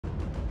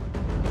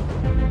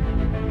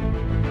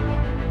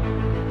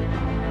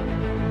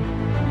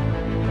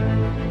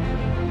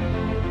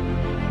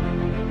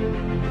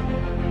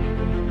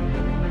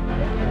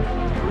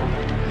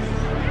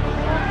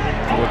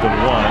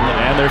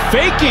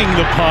faking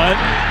the punt.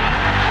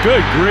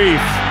 Good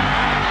grief.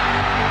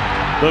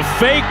 The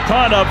fake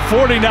punt up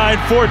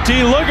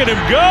 49-14. Look at him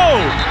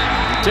go.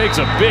 Takes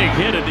a big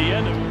hit at the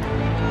end of it.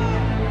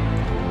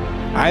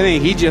 I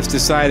think he just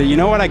decided, you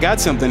know what, I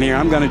got something here,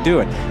 I'm going to do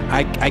it.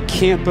 I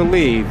can't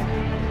believe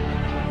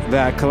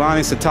that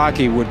Kalani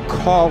Sitake would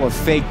call a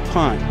fake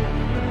punt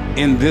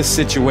in this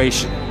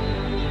situation.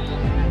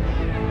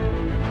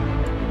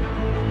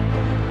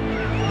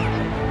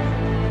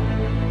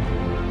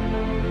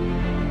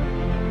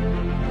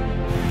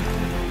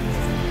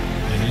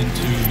 And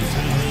into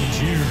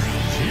Algier.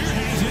 Algier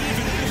has it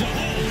even as a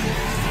hole.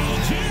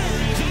 Algier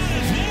is on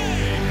his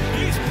way.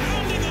 He's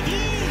pounding the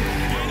blue.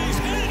 And he's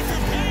headed for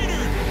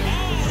Pater.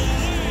 All the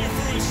way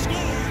for a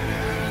score.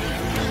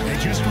 They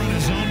just run a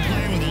zone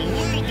play with a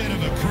little bit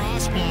of a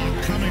cross block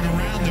coming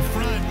around the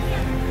front.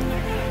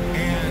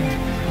 And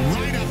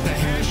right up the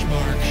hash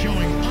mark,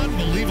 showing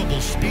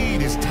unbelievable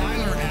speed, is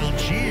Tyler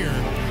Algier.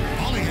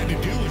 All he had to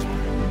do was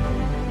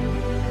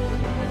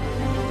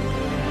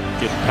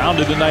Get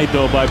pounded tonight,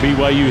 though, by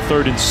BYU.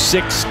 3rd and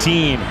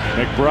 16.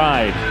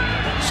 McBride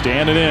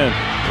standing in.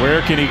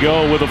 Where can he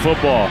go with the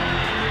football?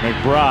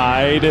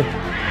 McBride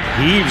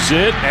heaves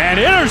it and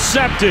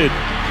intercepted.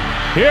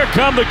 Here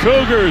come the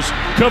Cougars.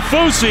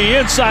 Kafusi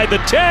inside the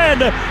 10.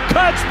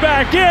 Cuts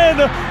back in.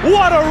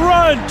 What a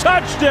run.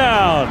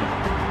 Touchdown.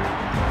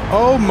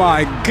 Oh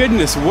my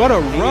goodness, what a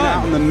run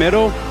out in the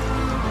middle.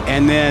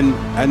 And then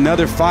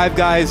another 5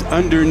 guys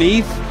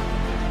underneath.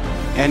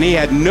 And he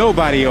had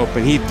nobody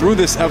open. He threw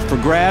this up for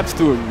grabs,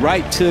 threw it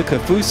right to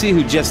Kafusi,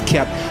 who just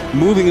kept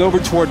moving over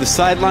toward the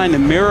sideline to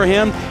mirror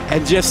him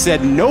and just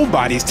said,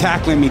 nobody's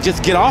tackling me,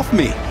 just get off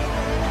me.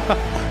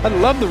 I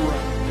love the run.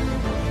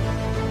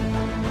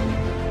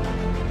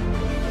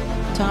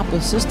 Top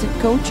assistant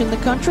coach in the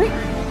country.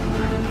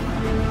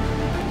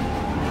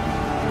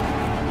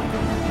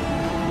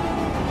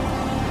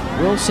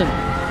 Wilson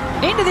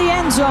into the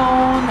end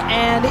zone,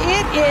 and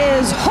it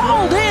is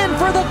hauled in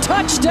for the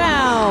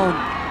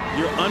touchdown.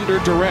 You're under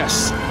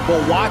duress,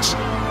 but watch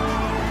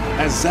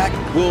as Zach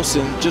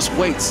Wilson just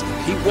waits.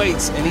 He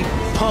waits and he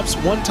pumps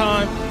one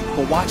time,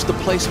 but watch the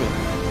placement.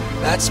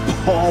 That's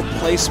ball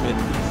placement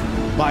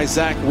by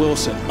Zach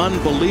Wilson.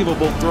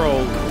 Unbelievable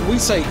throw. We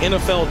say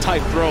NFL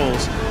type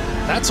throws.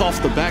 That's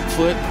off the back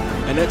foot,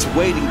 and it's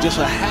waiting just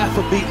a half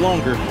a beat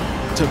longer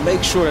to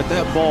make sure that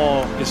that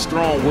ball is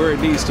thrown where it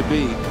needs to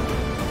be.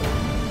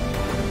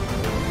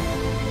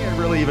 Can't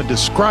really even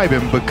describe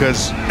him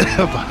because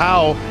of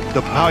how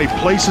he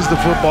places the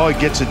football. He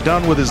gets it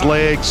done with his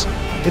legs.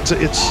 It's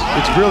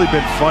really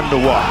been fun to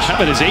watch. How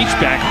about his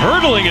H-back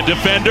hurdling a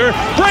defender,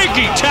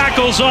 breaking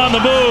tackles on the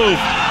move.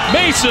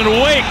 Mason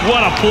Wake,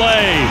 what a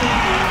play.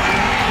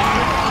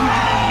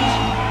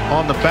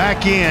 On the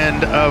back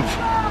end of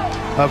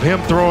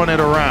him throwing it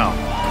around.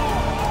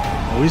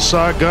 We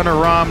saw Gunnar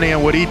Romney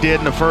and what he did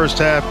in the first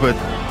half, but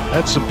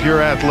that's some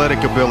pure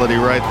athletic ability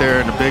right there,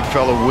 and the big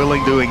fella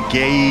willing to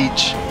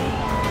engage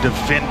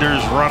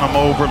defenders, run him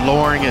over,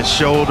 lowering his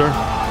shoulder.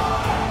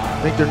 I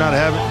think they're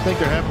having a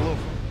little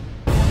fun.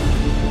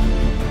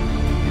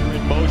 You're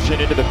in motion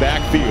into the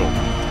backfield.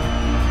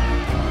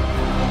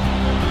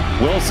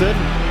 Wilson,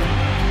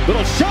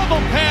 little shovel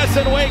pass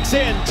and Wake's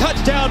in.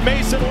 Touchdown,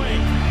 Mason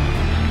Wake.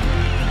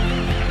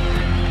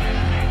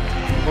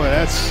 Boy,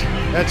 that's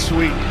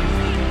sweet.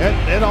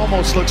 That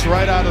almost looks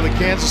right out of the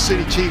Kansas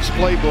City Chiefs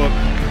playbook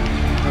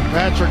from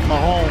Patrick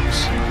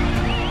Mahomes.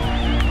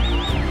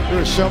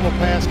 There's a shovel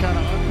pass kind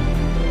of.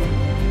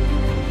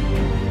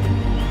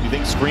 You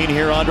think screen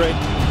here, Andre?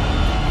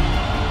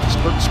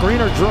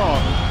 Screen or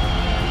draw?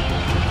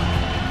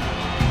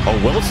 Oh,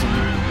 Wilson,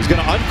 he's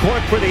going to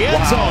uncork for the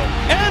end zone,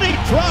 and he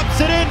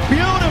drops it in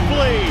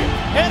beautifully,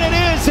 and it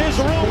is his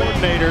roommate.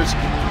 Coordinators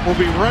will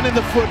be running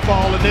the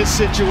football in this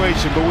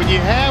situation, but when you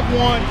have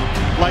one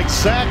like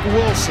Zach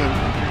Wilson,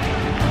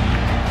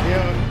 you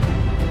know,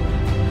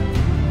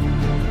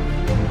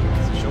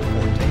 Show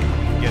for it, take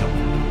it, get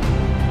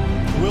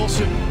him.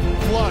 Wilson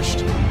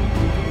flushed.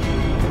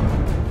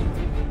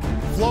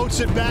 Floats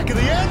it back in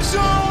the end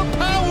zone.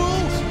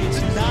 Powell.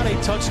 It's not a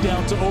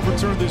touchdown to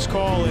overturn this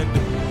call, and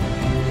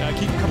I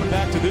keep coming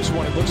back to this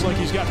one. It looks like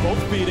he's got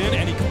both feet in,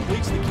 and he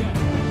completes the catch.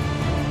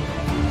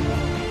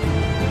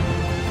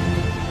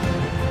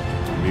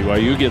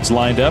 BYU gets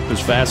lined up as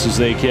fast as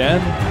they can.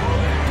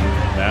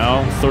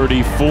 Now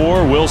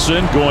 34,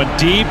 Wilson going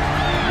deep.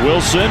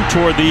 Wilson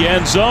toward the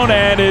end zone,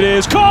 and it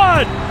is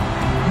caught!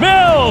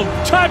 Milne,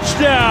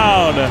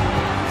 touchdown!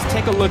 Let's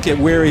take a look at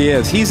where he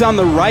is. He's on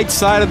the right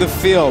side of the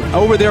field,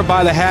 over there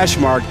by the hash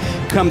mark,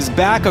 comes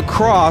back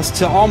across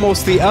to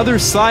almost the other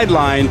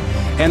sideline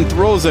and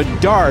throws a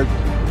dart,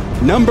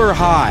 numbers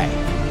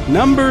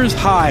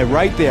high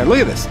right there. Look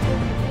at this.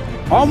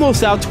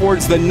 Almost out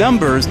towards the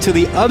numbers to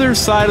the other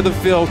side of the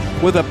field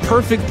with a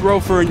perfect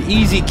throw for an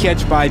easy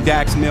catch by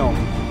Dax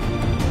Milne.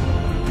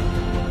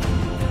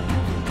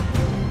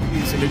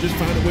 And they just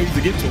find ways to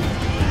get to him.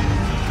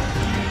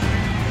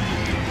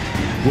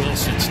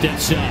 Wilson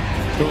steps up,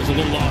 throws a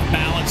little off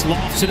balance,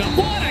 lofts it up.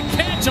 What a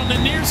catch on the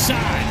near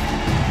side.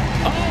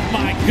 Oh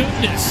my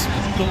goodness.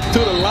 To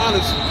the line,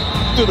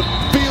 to the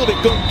field and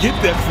go get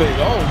that thing.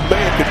 Oh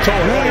man, control.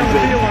 Ruling on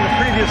the field on the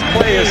previous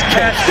play is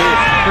catch,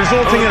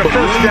 resulting in a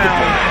first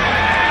down.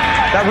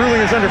 That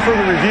ruling is under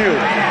further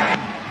review.